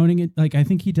was toning it. Like, I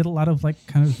think he did a lot of like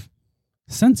kind of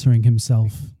censoring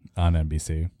himself on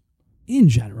NBC in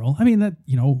general. I mean, that,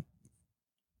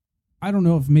 I don't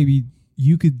know if maybe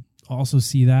you could also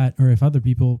see that or if other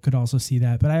people could also see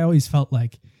that. But I always felt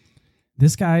like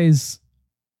this guy is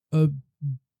a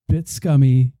bit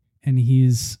scummy and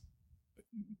he's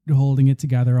holding it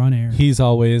together on air. He's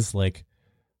always like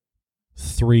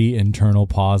 3 internal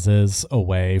pauses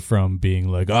away from being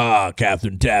like,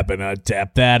 Catherine Tappan, I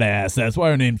tap that ass. That's why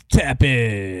her name's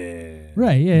Tappin.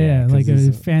 Right, yeah. Like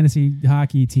a fantasy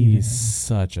hockey team. He's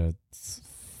such a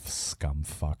scum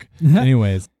fuck.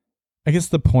 Anyways, I guess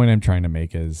the point I'm trying to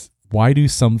make is, why do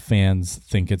some fans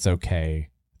think it's okay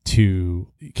to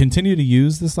continue to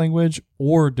use this language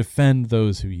or defend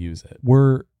those who use it?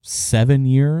 We're 7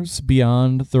 years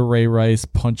beyond the Ray Rice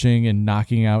punching and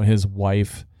knocking out his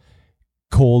wife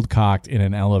cold cocked in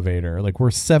an elevator. Like,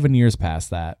 we're 7 years past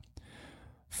that.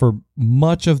 For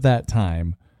much of that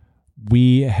time,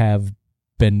 we have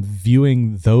been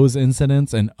viewing those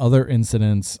incidents and other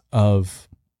incidents of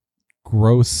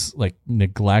gross like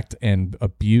neglect and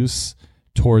abuse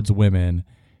towards women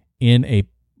in a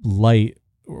light.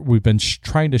 We've been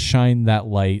trying to shine that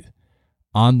light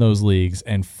on those leagues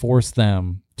and force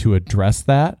them to address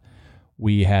that.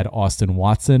 We had Austin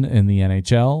Watson in the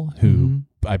NHL, who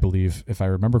I believe, if I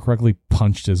remember correctly,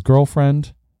 punched his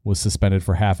girlfriend, was suspended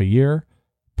for half a year,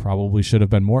 probably should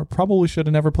have been more, probably should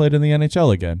have never played in the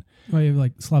NHL again. Well, you have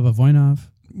like Slava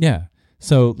Voinov. Yeah.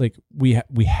 So like we've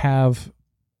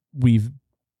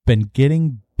been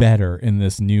getting better in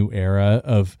this new era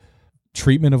of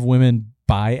treatment of women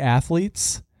by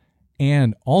athletes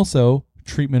and also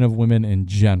treatment of women in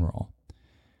general.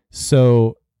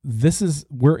 So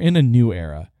we're in a new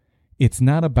era. It's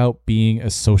not about being a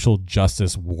social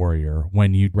justice warrior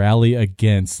when you rally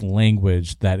against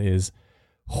language that is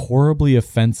horribly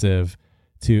offensive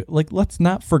to, like, let's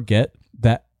not forget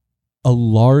that a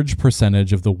large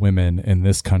percentage of the women in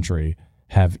this country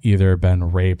have either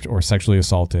been raped or sexually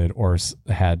assaulted or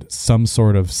had some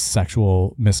sort of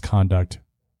sexual misconduct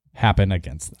happen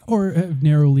against them. Or have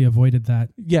narrowly avoided that.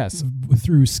 Yes.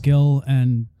 Through skill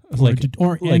and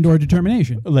or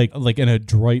determination. Like an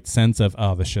adroit sense of,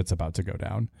 oh, the shit's about to go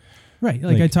down. Right.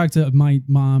 Like I talked to my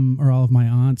mom or all of my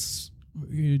aunts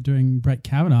during Brett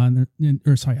Kavanaugh,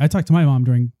 I talked to my mom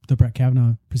during the Brett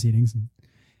Kavanaugh proceedings, and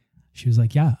she was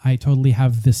like, yeah, I totally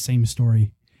have this same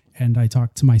story. And I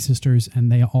talked to my sisters,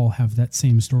 and they all have that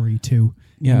same story too.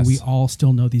 Yes. And we all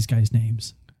still know these guys'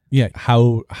 names. Yeah.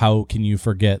 How can you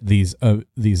forget these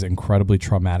incredibly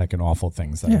traumatic and awful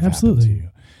things that have happened to you?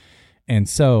 And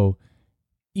so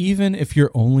even if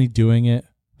you're only doing it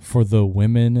for the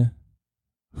women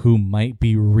who might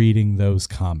be reading those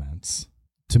comments,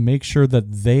 to make sure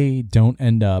that they don't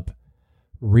end up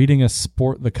reading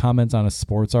the comments on a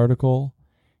sports article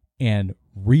and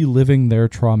reliving their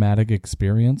traumatic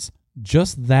experience,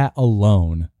 just that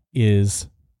alone is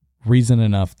reason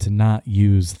enough to not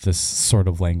use this sort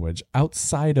of language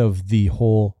outside of the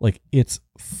whole, like, it's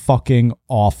fucking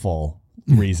awful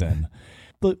reason.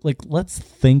 But like, let's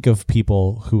think of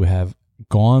people who have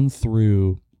gone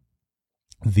through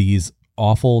these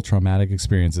awful traumatic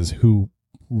experiences, who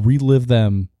relive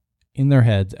them in their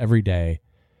heads every day,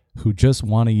 who just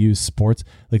want to use sports.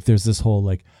 Like, there's this whole,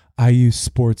 like, I use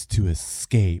sports to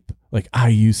escape. Like, I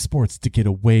use sports to get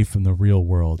away from the real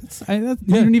world. You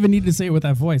don't even need to say it with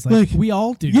that voice. Like we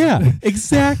all do. Yeah,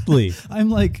 exactly. I'm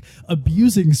like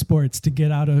abusing sports to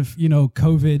get out of,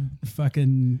 COVID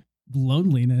fucking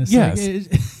loneliness.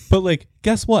 Yes. But like,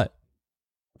 guess what?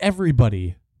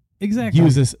 Everybody exactly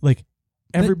uses, like,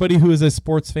 everybody who is a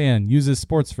sports fan uses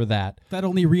sports for that. That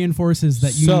only reinforces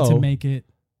that you need to make it,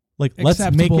 like, let's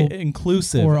make it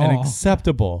inclusive and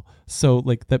acceptable. So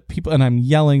like that people, and I'm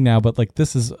yelling now, but like,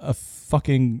 this is a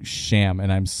fucking sham,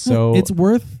 and I'm so, it's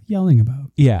worth yelling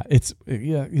about. Yeah.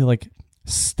 You're like,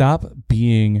 stop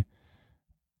being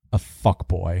a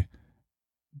fuckboy.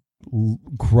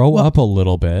 Grow up a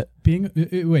little bit. Being a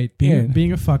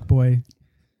fuckboy,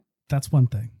 that's one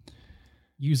thing.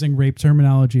 Using rape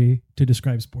terminology to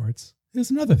describe sports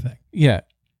is another thing. Yeah,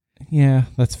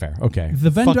 that's fair. Okay.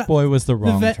 The fuckboy was the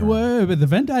wrong term. But the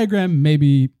Venn diagram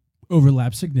maybe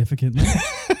overlaps significantly.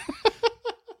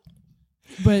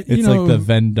 But it's like the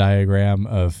Venn diagram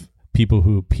of people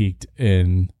who peaked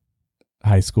in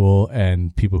high school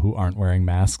and people who aren't wearing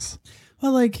masks.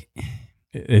 Well, like,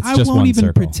 it's I just won't one even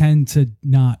circle. pretend to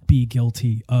not be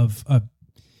guilty of a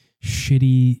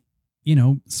shitty,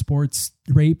 sports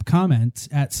rape comment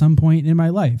at some point in my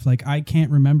life. Like, I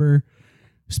can't remember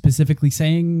specifically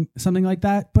saying something like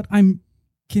that, but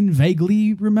can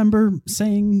vaguely remember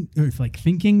saying or like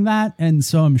thinking that, and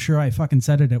so I'm sure I fucking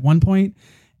said it at one point,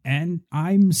 and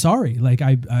I'm sorry. Like,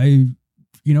 I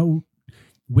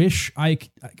wish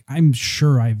I'm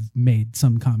sure I've made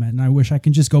some comment, and I wish I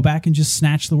can just go back and just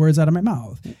snatch the words out of my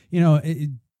mouth.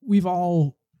 We've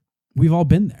all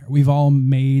been there. We've all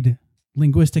made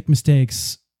linguistic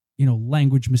mistakes,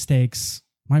 language mistakes,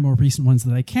 my more recent ones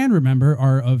that I can remember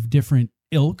are of different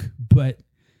ilk, but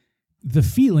the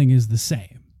feeling is the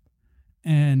same.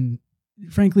 And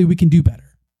frankly, we can do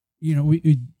better. You know,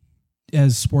 we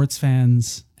as sports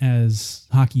fans, as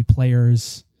hockey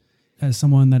players, as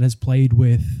someone that has played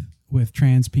with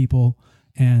trans people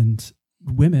and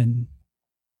women,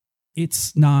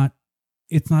 it's not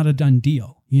a done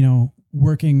deal. You know,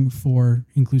 working for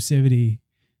inclusivity,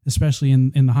 especially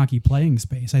in the hockey playing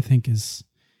space, I think is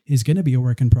going to be a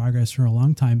work in progress for a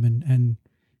long time. And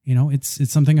you know,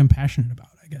 it's something I'm passionate about.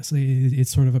 I guess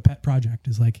it's sort of a pet project,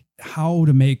 is like how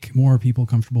to make more people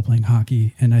comfortable playing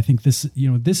hockey. And I think this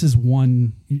is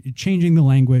one, changing the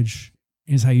language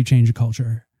is how you change a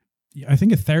culture. I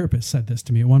think a therapist said this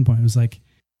to me at one point. It was like,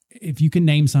 if you can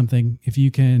name something, if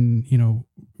you can, you know,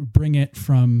 bring it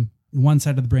from one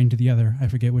side of the brain to the other, I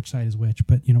forget which side is which,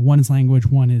 but you know, one is language,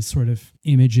 one is sort of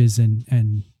images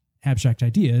and abstract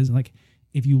ideas. Like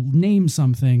if you name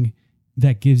something,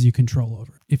 that gives you control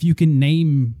over it. If you can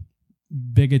name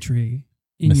bigotry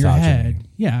in Misogyny. your head,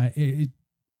 yeah,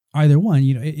 either one,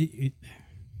 you know, it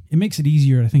makes it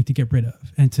easier, I think, to get rid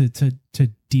of and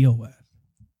to deal with.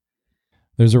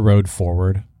 There's a road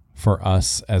forward for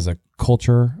us as a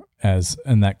culture,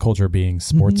 and that culture being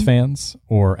sports fans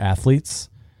or athletes.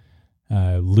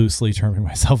 Loosely terming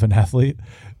myself an athlete,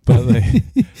 but like,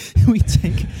 we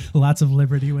take lots of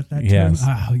liberty with that term. Yes.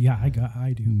 Oh yeah, I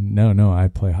do. No, I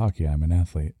play hockey. I'm an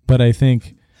athlete, but I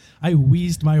think I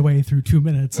wheezed my way through 2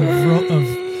 minutes of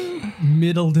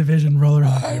middle division roller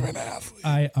hockey. I'm an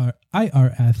athlete. I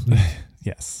are athlete.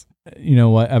 Yes. You know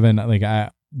what, Evan? Like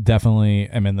I definitely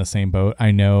am in the same boat.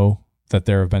 I know that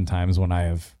there have been times when I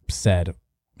have said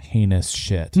heinous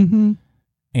shit,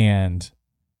 and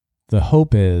the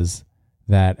hope is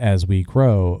that as we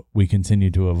grow, we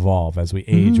continue to evolve. As we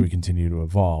age, we continue to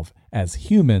evolve. As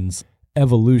humans,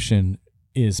 evolution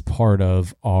is part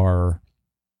of our,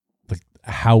 like,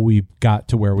 how we got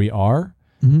to where we are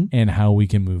and how we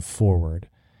can move forward.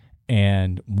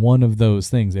 And one of those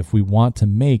things, if we want to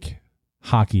make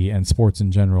hockey and sports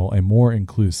in general a more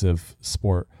inclusive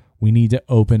sport, we need to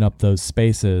open up those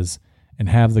spaces and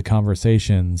have the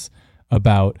conversations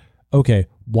about, okay,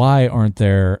 why aren't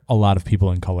there a lot of people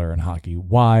in color in hockey?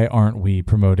 Why aren't we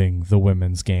promoting the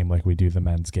women's game like we do the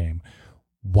men's game?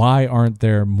 Why aren't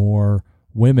there more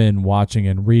women watching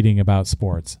and reading about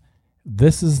sports?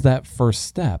 This is that first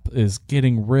step, is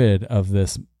getting rid of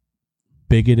this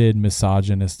bigoted,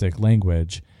 misogynistic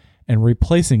language and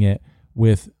replacing it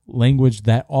with language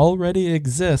that already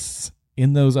exists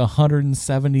in those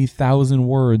 170,000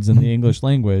 words in the English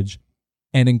language,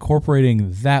 and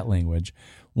incorporating that language.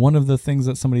 One of the things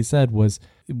that somebody said was,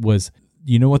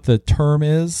 you know what the term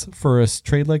is for a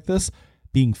trade like this?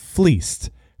 Being fleeced.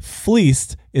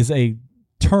 Fleeced is a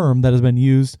term that has been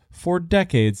used for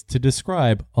decades to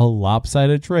describe a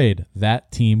lopsided trade. That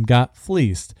team got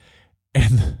fleeced.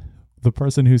 And the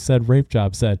person who said rape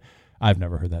job said, I've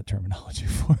never heard that terminology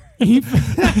before.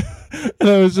 And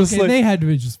I was just like, they had to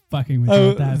be just fucking with you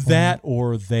at that point. That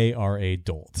or they are a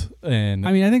dolt. And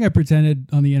I mean, I think I pretended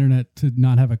on the internet to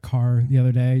not have a car the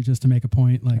other day just to make a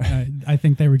point. Like, I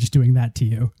think they were just doing that to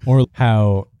you. Or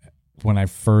how when I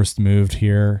first moved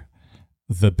here,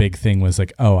 the big thing was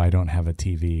like, oh, I don't have a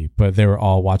TV, but they were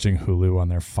all watching Hulu on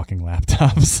their fucking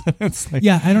laptops. It's like,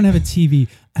 yeah, I don't have a TV.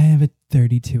 I have a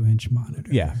 32-inch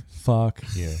monitor. Yeah, fuck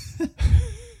you.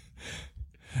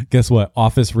 Guess what?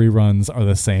 Office reruns are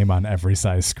the same on every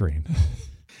size screen.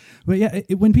 But yeah,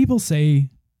 when people say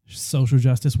social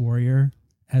justice warrior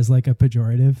as like a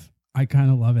pejorative, I kind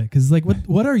of love it. Because like,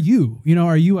 what are you? You know,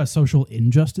 are you a social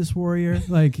injustice warrior?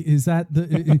 Like, is that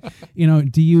you know,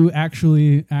 do you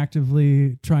actually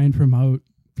actively try and promote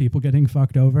people getting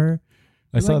fucked over?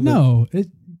 It's all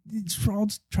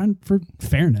just trying for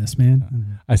fairness,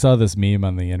 man. I saw this meme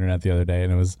on the internet the other day,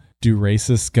 and it was, do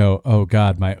racists go, oh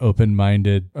God, my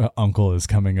open-minded uncle is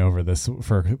coming over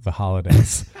for the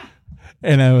holidays?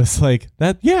 And I was like,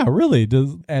 that, yeah, really.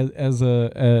 Does as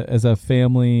a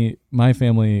family, my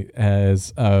family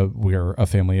we're a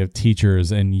family of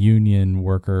teachers and union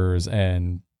workers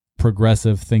and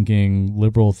progressive thinking,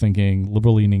 liberal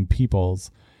leaning peoples.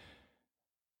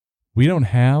 We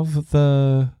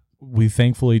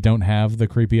thankfully don't have the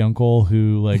creepy uncle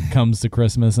who like comes to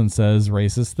Christmas and says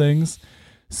racist things.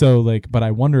 So like, but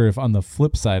I wonder if on the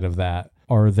flip side of that,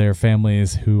 are there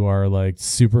families who are like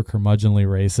super curmudgeonly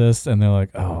racist and they're like,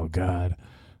 oh God,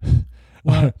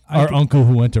 well, our uncle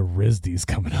who went to RISD's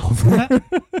coming over.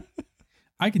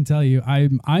 I can tell you,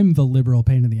 I'm the liberal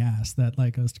pain in the ass that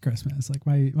like goes to Christmas. Like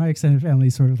my extended family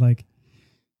is sort of like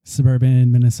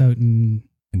suburban Minnesotan.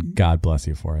 And God bless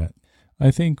you for it.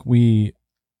 I think we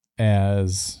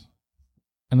as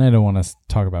and I don't want to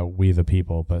talk about we the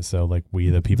people, but so like we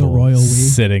the people royal we.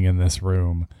 sitting in this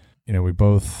room, we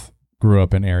both grew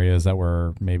up in areas that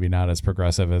were maybe not as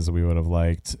progressive as we would have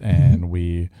liked, and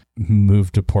we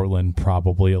moved to Portland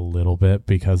probably a little bit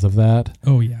because of that.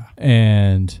 Oh yeah.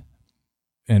 And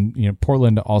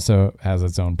Portland also has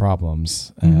its own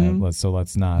problems.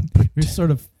 Let's not. You're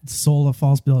sort of sold a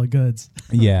false bill of goods.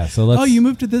 Yeah. So let's. Oh, you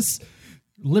moved to this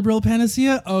liberal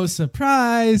panacea? Oh,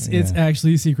 surprise! Yeah. It's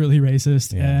actually secretly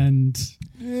racist and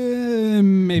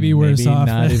maybe worse off.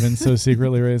 Not even so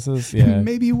secretly racist. Yeah.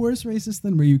 Maybe worse racist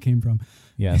than where you came from.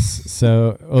 Yes.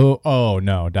 So, oh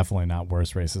no, definitely not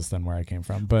worse racist than where I came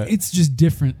from. But it's just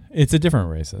different. It's a different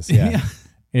racist. Yeah.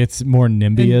 It's more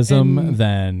NIMBYism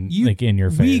than like in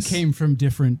your face. We came from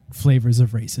different flavors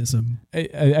of racism.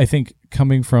 I think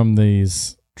coming from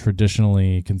these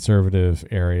traditionally conservative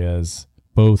areas,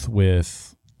 both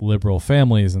with liberal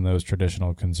families in those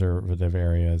traditional conservative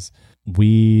areas,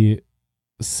 we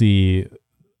see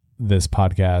this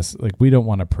podcast, like we don't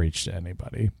want to preach to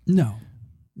anybody. No.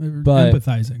 But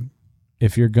empathizing.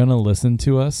 If you're going to listen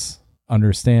to us,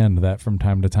 understand that from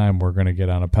time to time we're going to get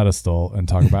on a pedestal and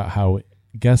talk about how,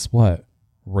 guess what?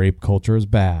 Rape culture is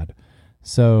bad.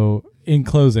 So in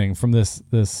closing from this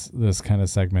kind of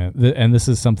segment, and this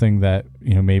is something that,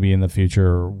 maybe in the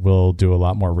future we'll do a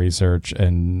lot more research,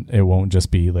 and it won't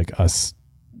just be like us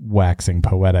waxing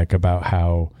poetic about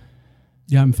how.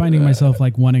 Yeah, I'm finding myself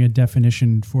like wanting a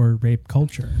definition for rape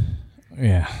culture.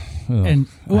 Yeah. Ugh. And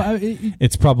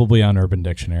it's probably on Urban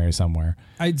Dictionary somewhere.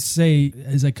 I'd say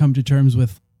as I come to terms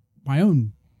with my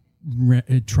own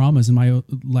traumas in my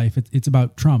life, it's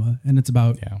about trauma, and it's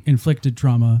about inflicted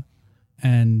trauma,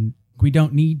 and we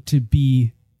don't need to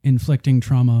be inflicting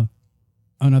trauma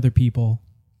on other people,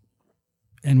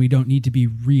 and we don't need to be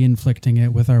re-inflicting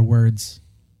it with our words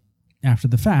after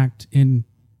the fact in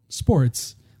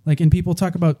sports. And people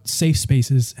talk about safe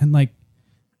spaces, and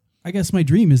I guess my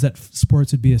dream is that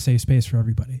sports would be a safe space for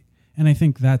everybody. And I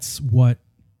think that's what,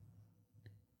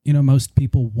 most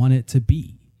people want it to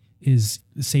be, is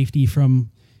safety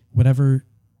from whatever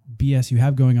BS you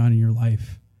have going on in your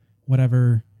life,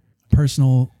 whatever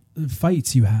personal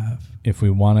fights you have. If we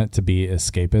want it to be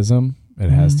escapism, it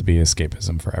has to be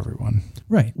escapism for everyone.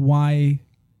 Right. Why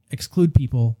exclude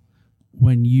people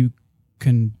when you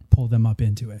can pull them up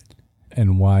into it?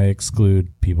 And why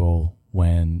exclude people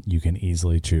when you can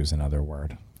easily choose another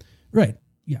word? Right.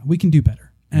 Yeah, we can do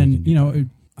better. And, better.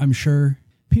 I'm sure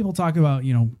people talk about,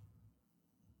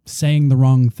 saying the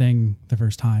wrong thing the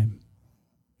first time.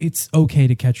 It's okay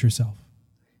to catch yourself.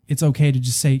 It's okay to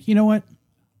just say, you know what?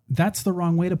 That's the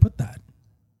wrong way to put that.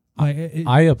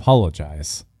 I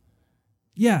apologize.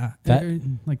 Yeah.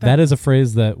 That is a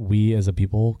phrase that we as a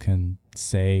people can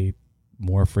say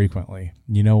more frequently.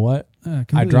 You know what?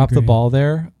 I dropped the ball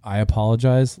there. I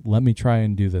apologize. Let me try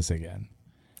and do this again.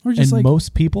 Or just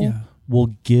most people will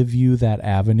give you that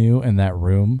avenue and that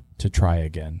room to try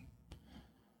again.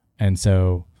 And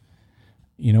so,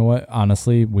 you know what?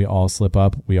 Honestly, we all slip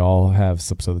up. We all have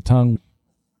slips of the tongue.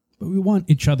 But we want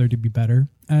each other to be better,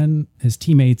 and as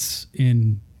teammates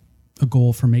in a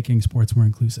goal for making sports more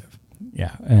inclusive.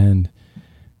 Yeah. And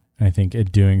I think in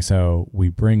doing so, we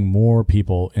bring more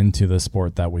people into the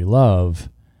sport that we love,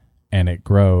 and it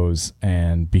grows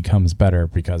and becomes better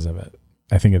because of it.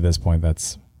 I think at this point,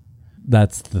 that's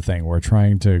the thing. We're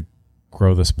trying to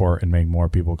grow the sport and make more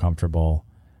people comfortable.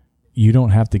 You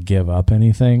don't have to give up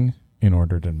anything in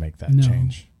order to make that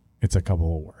change. It's a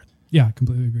couple of words. Yeah, I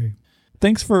completely agree.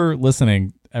 Thanks for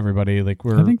listening, everybody.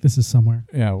 I think this is somewhere.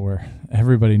 Yeah,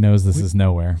 everybody knows this is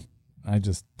nowhere. I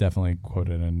just definitely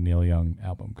quoted a Neil Young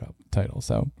album title,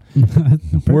 so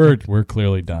we're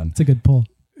clearly done. It's a good pull.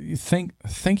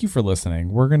 Thank you for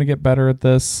listening. We're gonna get better at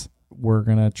this. We're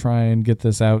gonna try and get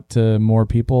this out to more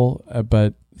people.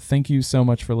 But thank you so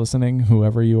much for listening,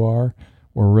 whoever you are.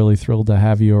 We're really thrilled to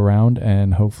have you around,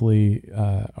 and hopefully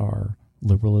our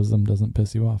liberalism doesn't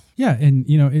piss you off. Yeah, and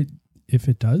if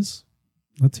it does,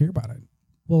 let's hear about it.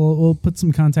 We'll put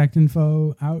some contact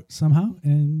info out somehow,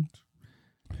 and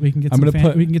we can get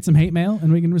we can get some hate mail,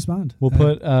 and we can respond. We'll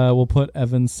put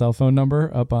Evan's cell phone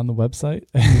number up on the website.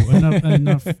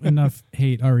 enough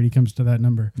hate already comes to that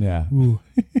number. Yeah. Ooh.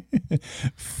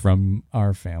 From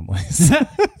our families.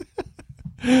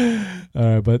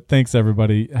 But thanks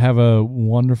everybody. Have a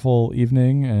wonderful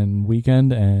evening and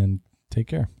weekend, and take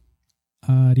care.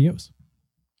 Adios.